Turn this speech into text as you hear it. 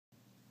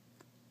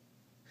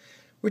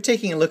We're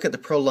taking a look at the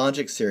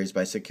ProLogic series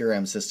by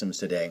SecuRam Systems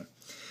today.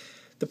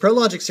 The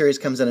ProLogic series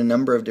comes in a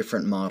number of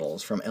different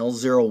models, from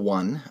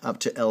L01 up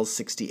to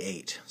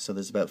L68. So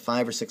there's about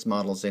 5 or 6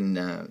 models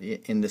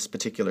in this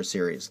particular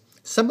series.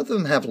 Some of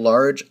them have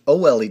large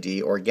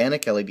OLED,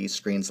 organic LED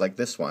screens like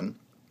this one,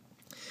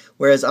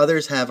 whereas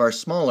others have our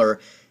smaller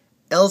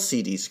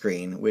LCD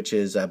screen, which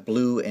is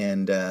blue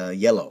and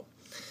yellow.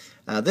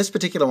 This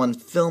particular one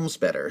films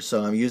better,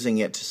 so I'm using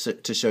it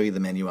to show you the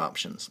menu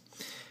options.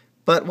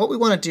 But what we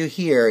want to do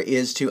here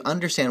is to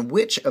understand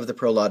which of the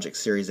ProLogic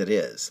series it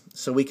is.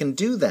 So we can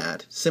do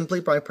that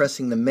simply by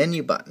pressing the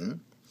menu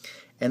button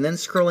and then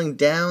scrolling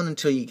down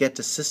until you get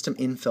to System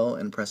Info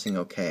and pressing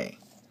OK.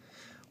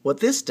 What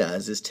this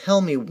does is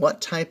tell me what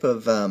type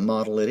of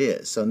model it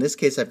is. So in this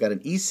case I've got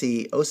an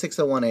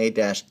EC-0601A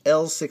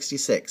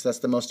L66. That's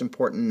the most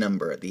important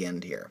number at the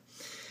end here.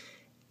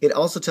 It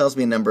also tells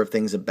me a number of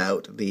things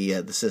about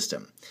the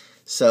system.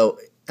 So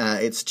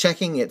it's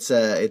checking its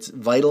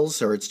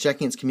vitals, or it's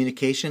checking its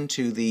communication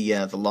to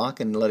the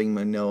lock and letting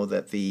me know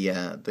that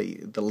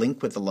the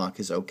link with the lock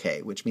is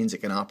okay, which means it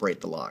can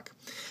operate the lock.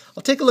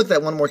 I'll take a look at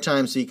that one more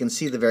time so you can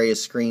see the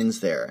various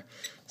screens there.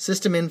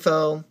 System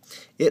info,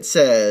 it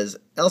says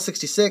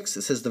L66,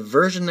 it says the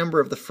version number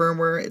of the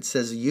firmware, it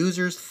says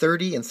users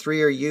 30 and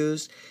 3 are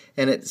used,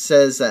 and it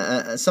says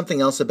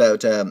something else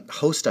about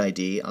host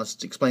ID. I'll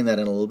explain that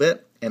in a little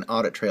bit, and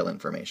audit trail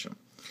information.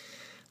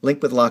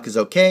 Link with lock is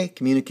okay,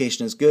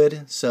 communication is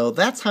good, so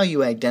that's how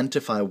you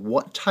identify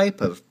what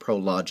type of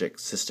ProLogic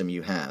system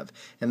you have.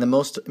 And the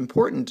most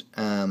important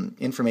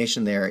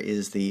information there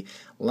is the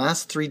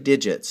last 3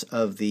 digits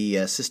of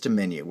the system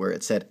menu, where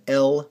it said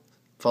L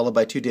followed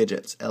by 2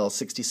 digits,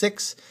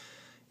 L66,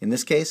 in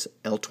this case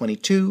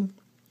L22,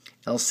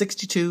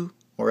 L62,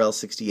 or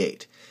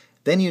L68.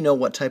 Then you know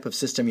what type of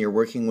system you're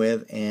working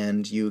with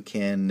and you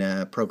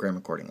can program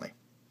accordingly.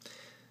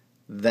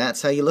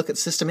 That's how you look at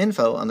system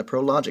info on the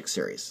ProLogic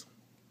series.